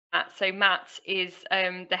So Matt is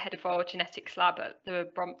the head of our genetics lab at the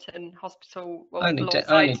Brompton Hospital. Well,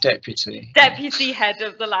 only deputy head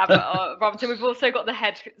of the lab at Brompton. We've also got the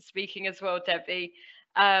head speaking as well, Debbie,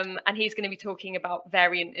 and he's going to be talking about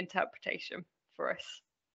variant interpretation for us.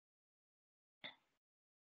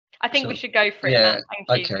 I think we should go for it, Matt.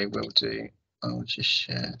 Thank you. Okay, will do. I'll just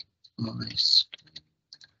share my screen.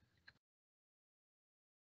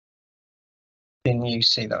 Can you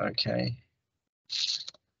see that okay?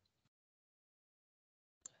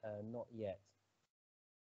 Not yet.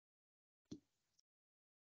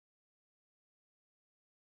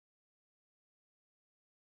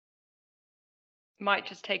 Might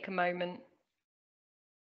just take a moment.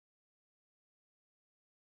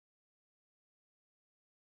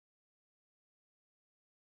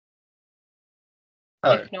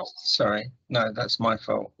 Oh, if not, sorry. No, that's my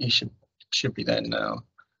fault. You should be there now.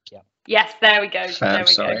 Yeah. Yes, there we go. Fab,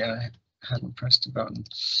 sorry, I hadn't pressed a button.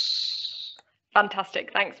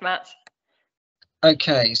 Fantastic. Thanks, Matt.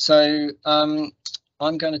 Okay, so I'm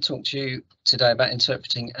going to talk to you today about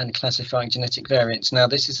interpreting and classifying genetic variants. Now,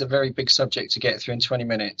 this is a very big subject to get through in 20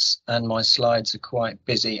 minutes, and my slides are quite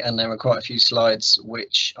busy, and there are quite a few slides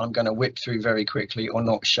which I'm going to whip through very quickly or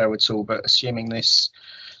not show at all, but assuming this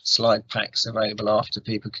slide pack's available after,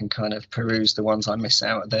 people can kind of peruse the ones I miss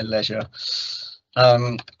out at their leisure.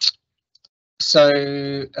 So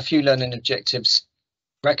a few learning objectives.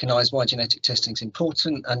 Recognise why genetic testing is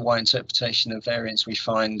important and why interpretation of variants we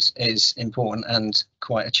find is important and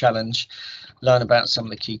quite a challenge. Learn about some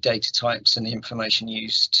of the key data types and the information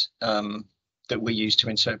used that we use to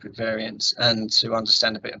interpret variants, and to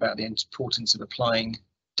understand a bit about the importance of applying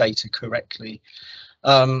data correctly.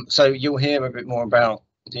 So you'll hear a bit more about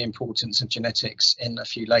the importance of genetics in a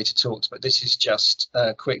few later talks, but this is just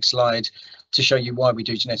a quick slide to show you why we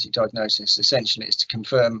do genetic diagnosis. Essentially, it's to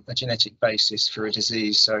confirm a genetic basis for a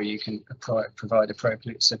disease so you can provide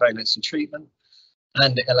appropriate surveillance and treatment,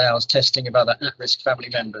 and it allows testing of other at-risk family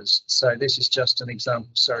members. So this is just an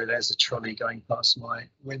example. Sorry, there's a trolley going past my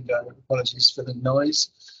window. Apologies for the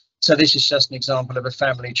noise. So this is just an example of a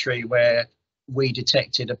family tree where we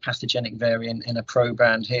detected a pathogenic variant in a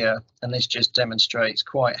proband here, and this just demonstrates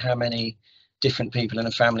quite how many different people in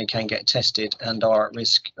a family can get tested and are at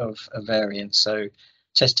risk of a variant. So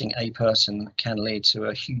testing a person can lead to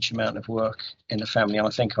a huge amount of work in a family. I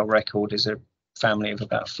think our record is a family of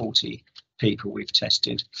about 40 people we've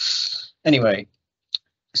tested. Anyway,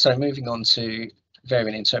 so moving on to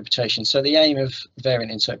variant interpretation. So the aim of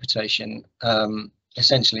variant interpretation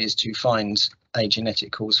essentially is to find a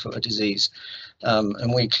genetic cause for a disease,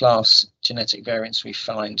 and we class genetic variants we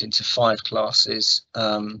find into 5 classes.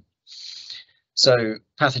 So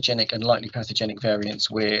pathogenic and likely pathogenic variants,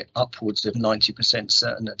 we're upwards of 90%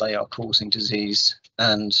 certain that they are causing disease,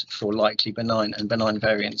 and for likely benign and benign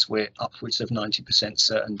variants, we're upwards of 90%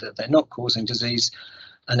 certain that they're not causing disease.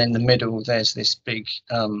 And in the middle, there's this big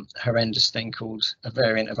horrendous thing called a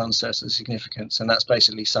variant of uncertain significance, and that's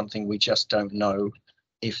basically something we just don't know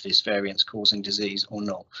if this variant's causing disease or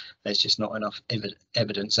not. There's just not enough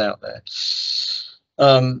evidence out there.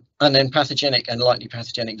 And then pathogenic and likely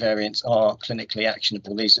pathogenic variants are clinically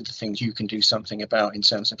actionable. These are the things you can do something about in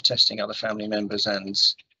terms of testing other family members and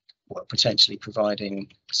potentially providing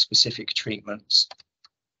specific treatments.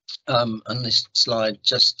 On this slide,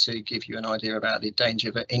 just to give you an idea about the danger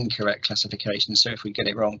of an incorrect classification. So if we get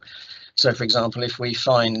it wrong, so for example, if we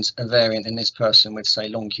find a variant in this person with, say,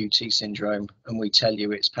 long QT syndrome, and we tell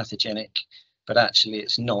you it's pathogenic, but actually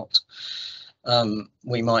it's not,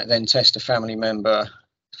 we might then test a family member,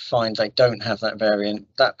 find they don't have that variant.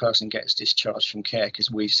 That person gets discharged from care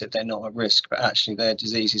because we've said they're not at risk, but actually their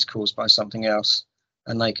disease is caused by something else,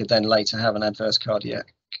 and they could then later have an adverse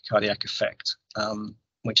cardiac effect,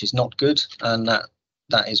 which is not good, and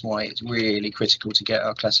that is why it's really critical to get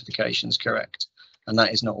our classifications correct, and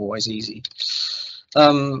that is not always easy.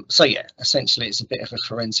 So yeah, essentially it's a bit of a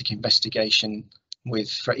forensic investigation.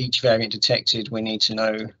 For each variant detected, we need to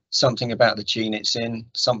know something about the gene it's in,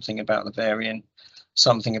 something about the variant,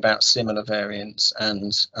 something about similar variants,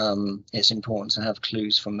 and it's important to have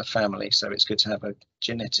clues from the family. So it's good to have a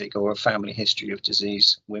genetic or a family history of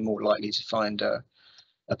disease. We're more likely to find a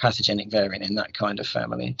pathogenic variant in that kind of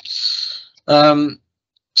family.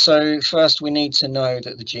 So first we need to know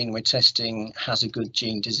that the gene we're testing has a good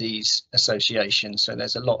gene disease association. So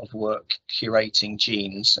there's a lot of work curating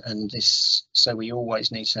genes, and so we always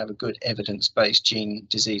need to have a good evidence-based gene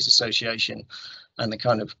disease association. And the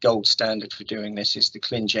kind of gold standard for doing this is the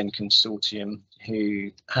ClinGen consortium, who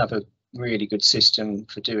have a really good system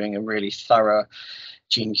for doing a really thorough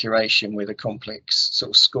gene curation with a complex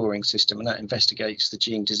sort of scoring system, and that investigates the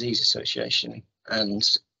gene disease association. And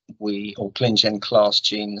or ClinGen class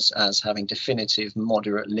genes as having definitive,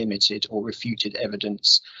 moderate, limited or refuted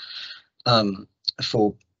evidence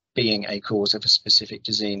for being a cause of a specific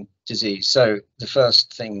disease. So the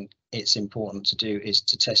first thing it's important to do is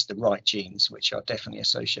to test the right genes, which are definitely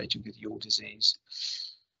associated with your disease.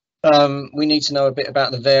 We need to know a bit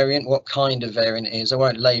about the variant, what kind of variant it is. I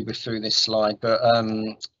won't labour through this slide, but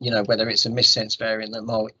you know, whether it's a missense variant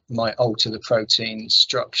that might alter the protein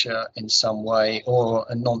structure in some way, or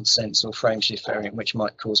a nonsense or frameshift variant which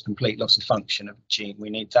might cause complete loss of function of a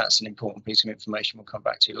gene. That's an important piece of information we'll come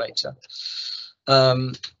back to later.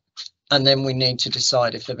 And then we need to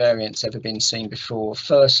decide if the variant's ever been seen before,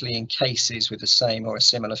 firstly in cases with the same or a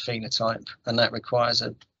similar phenotype, and that requires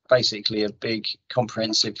basically a big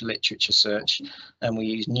comprehensive literature search, and we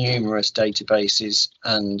use numerous databases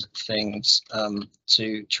and things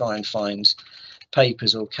to try and find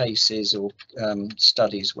papers or cases or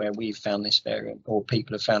studies where we've found this variant or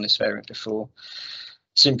people have found this variant before.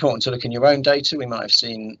 It's important to look in your own data. We might have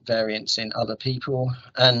seen variants in other people,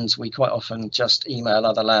 and we quite often just email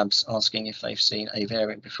other labs asking if they've seen a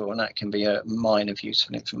variant before, and that can be a mine of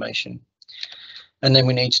useful information. And then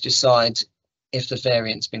we need to decide if the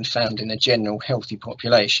variant's been found in a general healthy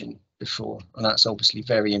population before, and that's obviously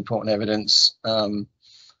very important evidence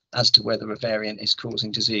as to whether a variant is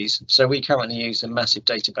causing disease. So we currently use a massive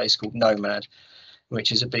database called Nomad,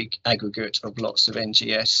 which is a big aggregate of lots of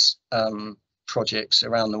NGS projects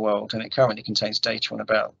around the world, and it currently contains data on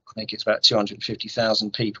about, I think it's about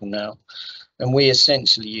 250,000 people now, and we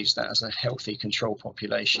essentially use that as a healthy control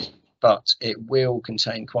population, but it will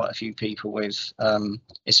contain quite a few people with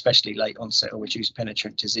especially late onset or reduced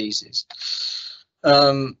penetrant diseases.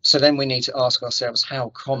 So then we need to ask ourselves, how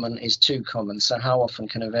common is too common? So how often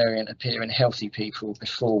can a variant appear in healthy people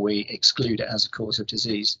before we exclude it as a cause of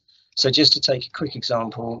disease? So just to take a quick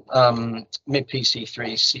example,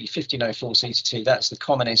 MIB-PC3 C1504CT, that's the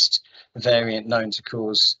commonest variant known to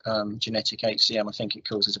cause genetic HCM. I think it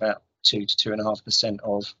causes about 2 to 2.5%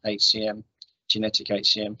 of HCM, genetic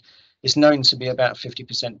HCM. It's known to be about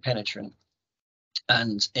 50% penetrant,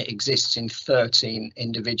 and it exists in 13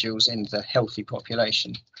 individuals in the healthy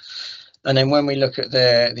population. And then when we look at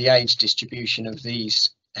the age distribution of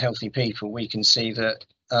these healthy people, we can see that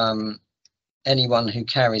anyone who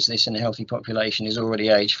carries this in a healthy population is already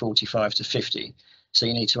aged 45 to 50. So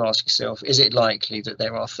you need to ask yourself, is it likely that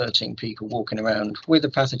there are 13 people walking around with a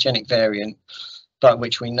pathogenic variant, but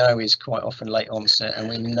which we know is quite often late onset, and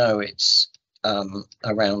we know it's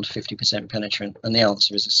around 50% penetrant? And the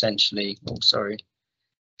answer is essentially,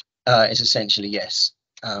 is essentially yes.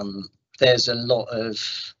 There's a lot of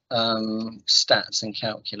stats and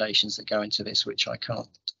calculations that go into this, which I can't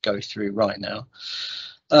go through right now.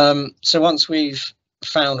 So once we've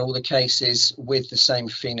found all the cases with the same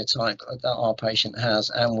phenotype that our patient has,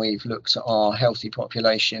 and we've looked at our healthy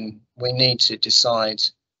population, we need to decide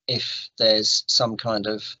if there's some kind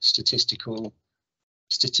of statistically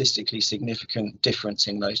significant difference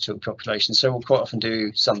in those two populations. So we'll quite often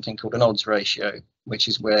do something called an odds ratio, which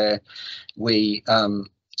is where we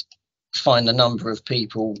find the number of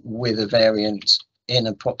people with a variant in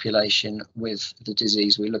a population with the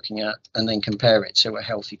disease we're looking at, and then compare it to a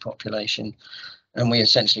healthy population, and we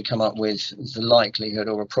essentially come up with the likelihood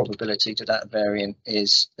or a probability that that variant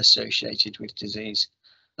is associated with disease.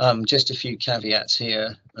 Just a few caveats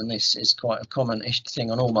here, and this is quite a common-ish thing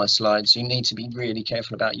on all my slides. You need to be really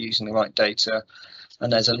careful about using the right data,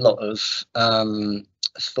 and there's a lot of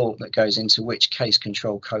thought that goes into which case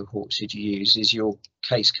control cohort should you use. Is your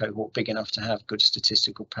case cohort big enough to have good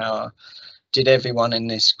statistical power? Did everyone in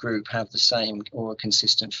this group have the same or a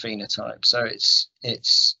consistent phenotype? So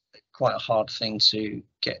it's quite a hard thing to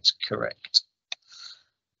get correct.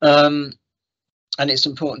 And it's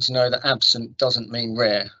important to know that absent doesn't mean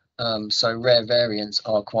rare. So rare variants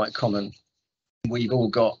are quite common. We've all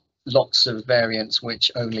got lots of variants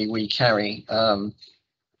which only we carry,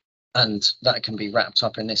 and that can be wrapped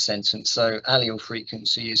up in this sentence. So allele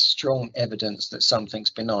frequency is strong evidence that something's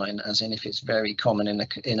benign, as in if it's very common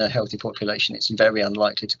in a healthy population, it's very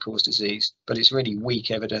unlikely to cause disease, but it's really weak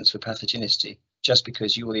evidence for pathogenicity. Just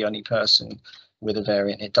because you're the only person with a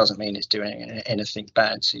variant, it doesn't mean it's doing anything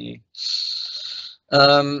bad to you.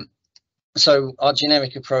 So our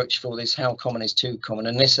generic approach for this, how common is too common,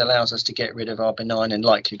 and this allows us to get rid of our benign and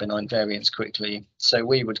likely benign variants quickly. So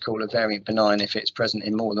we would call a variant benign if it's present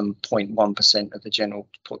in more than 0.1% of the general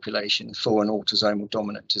population for an autosomal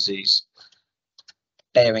dominant disease,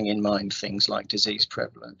 bearing in mind things like disease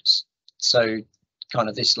prevalence. So kind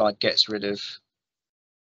of this slide gets rid of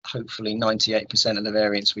hopefully 98% of the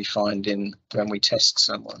variants we find in when we test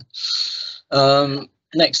someone.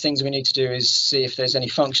 Next things we need to do is see if there's any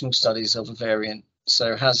functional studies of a variant.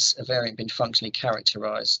 So has a variant been functionally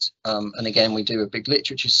characterized? And again, we do a big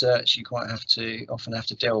literature search. You often have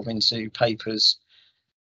to delve into papers,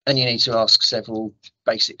 and you need to ask several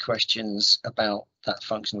basic questions about that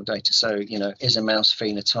functional data. So, you know, is a mouse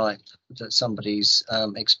phenotype that somebody's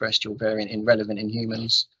expressed your variant relevant in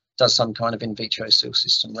humans? Does some kind of in vitro cell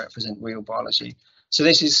system represent real biology? So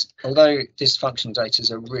this is, although this functional data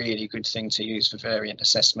is a really good thing to use for variant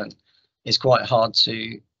assessment, it's quite hard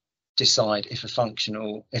to decide if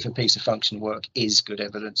a piece of functional work is good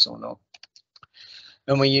evidence or not.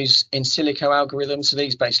 And we use in silico algorithms. So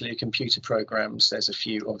these basically are computer programs. There's a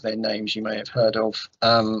few of their names you may have heard of.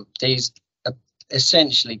 These are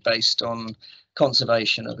essentially based on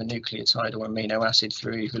conservation of a nucleotide or amino acid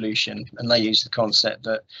through evolution. And they use the concept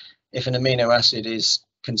that if an amino acid is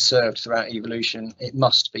conserved throughout evolution, it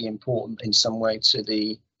must be important in some way to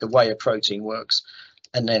the way a protein works,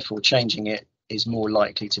 and therefore changing it is more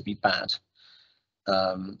likely to be bad.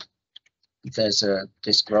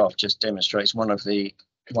 This graph just demonstrates one of the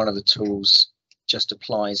tools just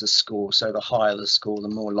applies a score. So the higher the score, the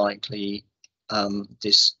more likely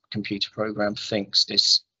this computer program thinks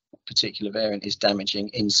this particular variant is damaging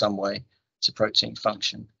in some way to protein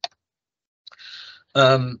function.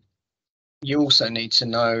 You also need to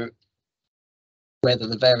know whether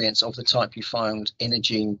the variants of the type you found in a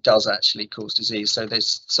gene does actually cause disease. So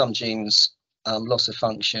there's some genes, loss of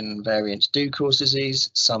function variants do cause disease,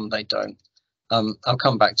 some they don't. I'll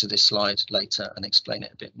come back to this slide later and explain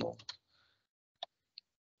it a bit more.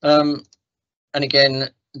 And again,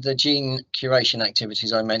 the gene curation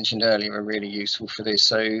activities I mentioned earlier are really useful for this.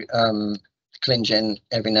 So ClinGen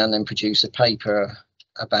every now and then produce a paper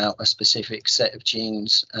about a specific set of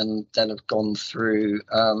genes, and they'll have gone through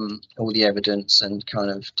all the evidence and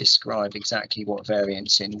kind of describe exactly what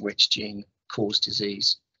variants in which gene cause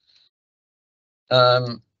disease.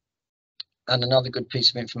 And another good piece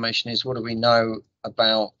of information is, what do we know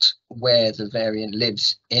about where the variant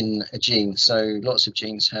lives in a gene? So lots of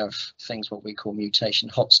genes have things what we call mutation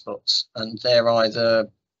hotspots, and they're either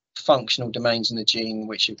functional domains in the gene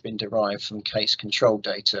which have been derived from case control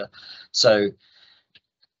data. So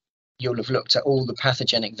you'll have looked at all the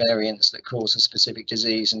pathogenic variants that cause a specific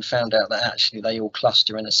disease and found out that actually they all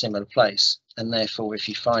cluster in a similar place. And therefore, if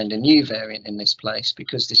you find a new variant in this place,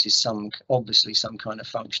 because this is obviously some kind of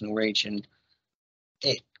functional region,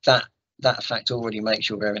 that fact already makes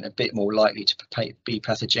your variant a bit more likely to be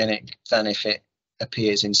pathogenic than if it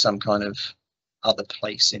appears in some kind of other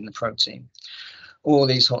place in the protein. All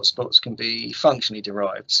these hotspots can be functionally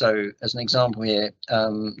derived. So as an example here,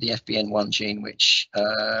 the FBN1 gene, which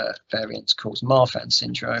variants cause Marfan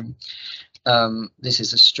syndrome. This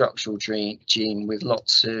is a structural gene with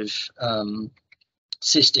lots of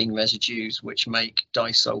cysteine residues which make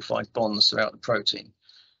disulfide bonds throughout the protein.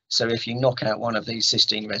 So if you knock out one of these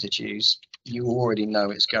cysteine residues, you already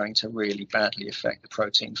know it's going to really badly affect the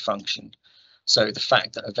protein function. So the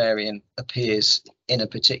fact that a variant appears in a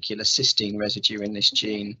particular cysteine residue in this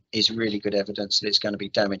gene is really good evidence that it's going to be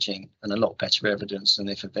damaging, and a lot better evidence than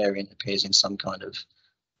if a variant appears in some kind of,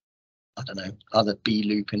 I don't know, other B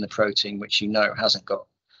loop in the protein, which you know hasn't got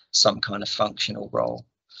some kind of functional role,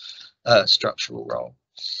 structural role.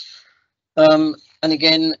 And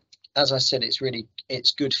again, as I said,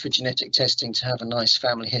 it's good for genetic testing to have a nice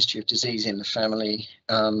family history of disease in the family,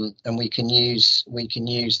 and we can use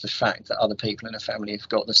the fact that other people in a family have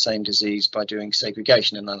got the same disease by doing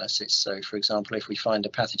segregation analysis. So, for example, if we find a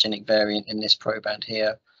pathogenic variant in this proband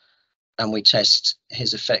here, and we test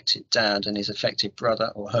his affected dad and his affected brother,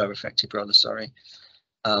 or her affected brother, sorry,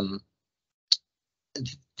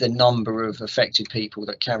 the number of affected people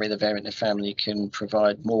that carry the variant in the family can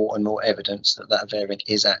provide more and more evidence that that variant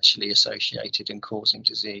is actually associated and causing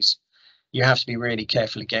disease. You have to be really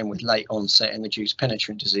careful again with late onset and reduced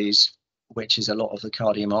penetrant disease, which is a lot of the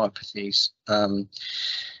cardiomyopathies,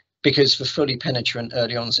 because for fully penetrant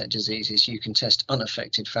early onset diseases, you can test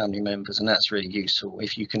unaffected family members, and that's really useful.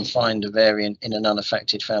 If you can find a variant in an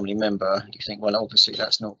unaffected family member, you think, well, obviously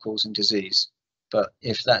that's not causing disease. But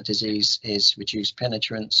if that disease is reduced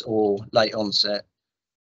penetrance or late onset,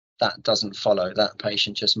 that doesn't follow. That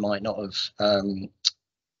patient just might not have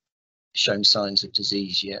shown signs of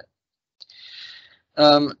disease yet.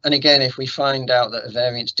 And again, if we find out that a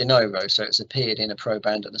variant's de novo, so it's appeared in a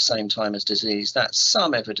proband at the same time as disease, that's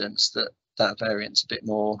some evidence that that variant's a bit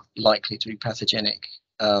more likely to be pathogenic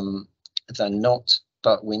than not.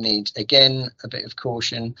 But we need, again, a bit of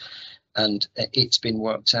caution. And it's been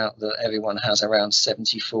worked out that everyone has around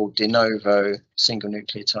 74 de novo single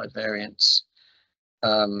nucleotide variants.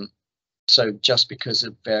 So just because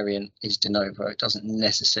a variant is de novo, it doesn't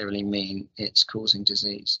necessarily mean it's causing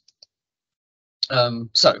disease.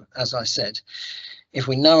 So, as I said, if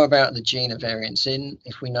we know about the gene a variant's in,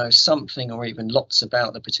 if we know something or even lots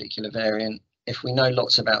about the particular variant, if we know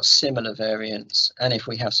lots about similar variants, and if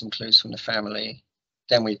we have some clues from the family,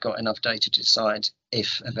 then we've got enough data to decide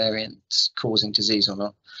if a variant's causing disease or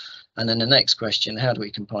not. And then the next question, how do we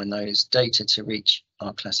combine those data to reach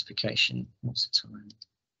our classification? What's the time?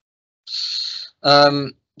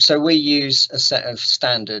 So we use a set of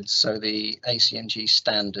standards, so the ACMG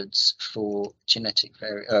standards for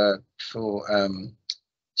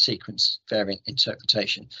sequence variant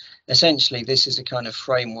interpretation. Essentially, this is a kind of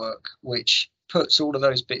framework which puts all of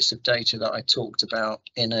those bits of data that I talked about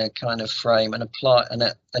in a kind of frame and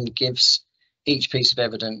and gives each piece of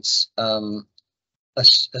evidence a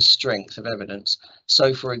strength of evidence.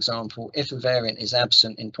 So, for example, if a variant is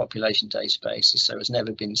absent in population databases, so has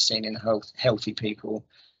never been seen in healthy people,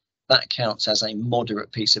 that counts as a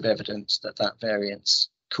moderate piece of evidence that that variant's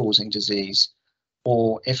causing disease.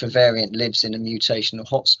 Or if a variant lives in a mutational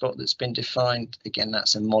hotspot that's been defined, again,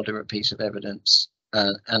 that's a moderate piece of evidence,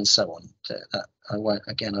 and so on. I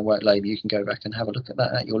won't label. You can go back and have a look at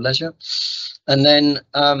that at your leisure. And then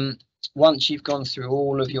once you've gone through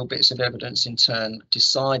all of your bits of evidence in turn,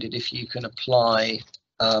 decided if you can apply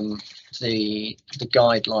the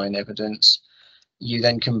guideline evidence, you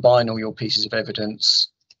then combine all your pieces of evidence,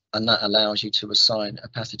 and that allows you to assign a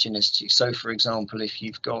pathogenicity. So, for example, if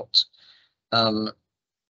you've got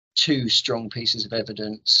two strong pieces of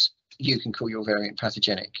evidence, you can call your variant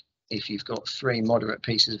pathogenic. If you've got three moderate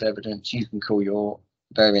pieces of evidence, you can call your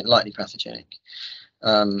variant lightly pathogenic.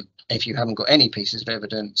 If you haven't got any pieces of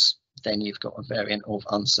evidence, then you've got a variant of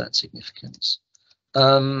uncertain significance.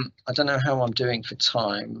 I don't know how I'm doing for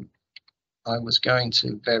time. I was going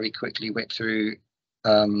to very quickly whip through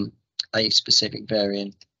a specific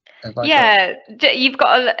variant. You've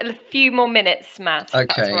got a few more minutes, Matt.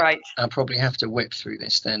 Okay, that's right. I'll probably have to whip through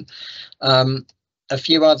this then. A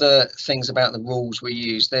few other things about the rules we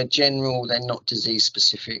use. They're general, they're not disease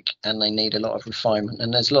specific, and they need a lot of refinement.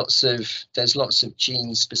 And there's lots of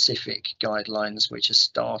gene specific guidelines which are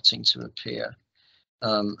starting to appear.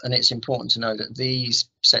 And it's important to know that these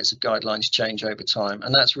sets of guidelines change over time,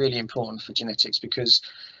 and that's really important for genetics because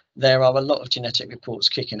there are a lot of genetic reports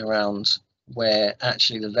kicking around where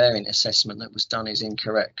actually the variant assessment that was done is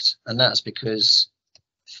incorrect, and that's because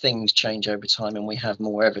things change over time and we have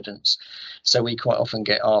more evidence. So we quite often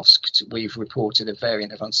get asked, we've reported a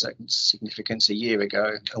variant of uncertain significance a year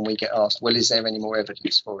ago, and we get asked, well, is there any more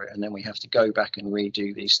evidence for it? And then we have to go back and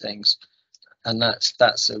redo these things. And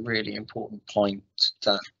that's a really important point,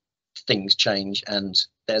 that things change, and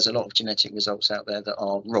there's a lot of genetic results out there that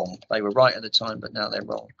are wrong. They were right at the time, but now they're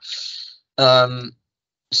wrong.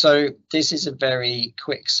 So this is a very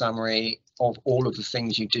quick summary of all of the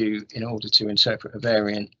things you do in order to interpret a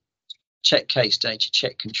variant. Check case data,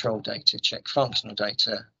 check control data, check functional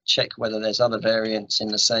data, check whether there's other variants in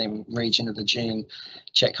the same region of the gene,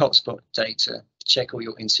 check hotspot data, check all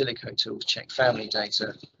your in silico tools, check family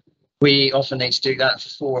data. We often need to do that for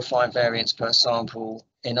 4 or 5 variants per sample.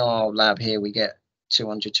 In our lab here, we get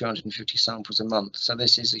 200, 250 samples a month. So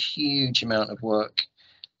this is a huge amount of work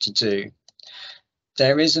to do.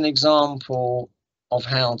 There is an example of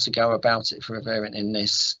how to go about it for a variant in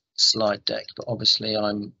this slide deck, but obviously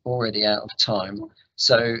I'm already out of time.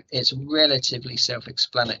 So it's relatively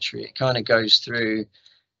self-explanatory. It kind of goes through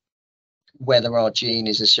whether our gene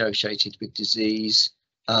is associated with disease,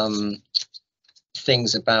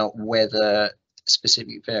 things about whether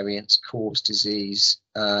specific variants cause disease.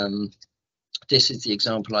 This is the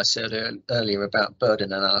example I said earlier about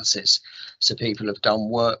burden analysis. So people have done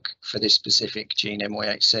work for this specific gene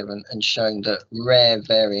MYH7 and shown that rare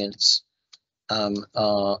variants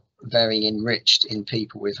are very enriched in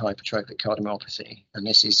people with hypertrophic cardiomyopathy. And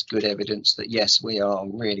this is good evidence that, yes, we are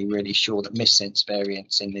really, really sure that missense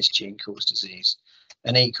variants in this gene cause disease.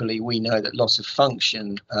 And equally, we know that loss of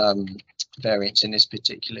function variants in this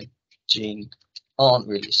particular gene aren't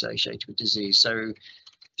really associated with disease. So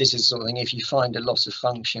this is the sort of thing, if you find a loss of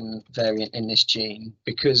function variant in this gene,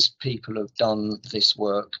 because people have done this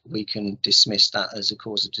work, we can dismiss that as a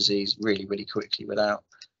cause of disease really, really quickly without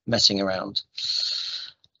messing around.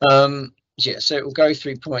 Yeah, so it will go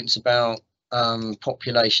through points about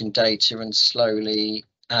population data and slowly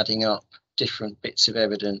adding up different bits of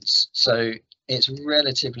evidence. So it's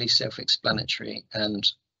relatively self-explanatory, and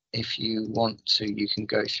if you want to, you can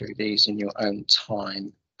go through these in your own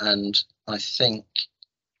time. And I think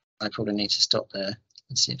I probably need to stop there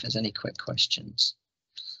and see if there's any quick questions.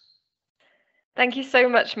 Thank you so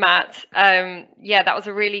much, Matt. Yeah, that was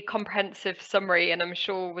a really comprehensive summary, and I'm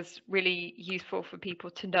sure was really useful for people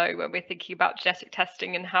to know when we're thinking about genetic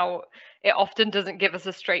testing and how it often doesn't give us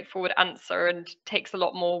a straightforward answer and takes a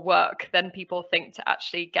lot more work than people think to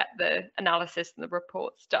actually get the analysis and the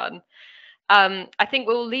reports done. I think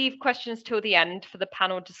we'll leave questions till the end for the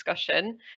panel discussion.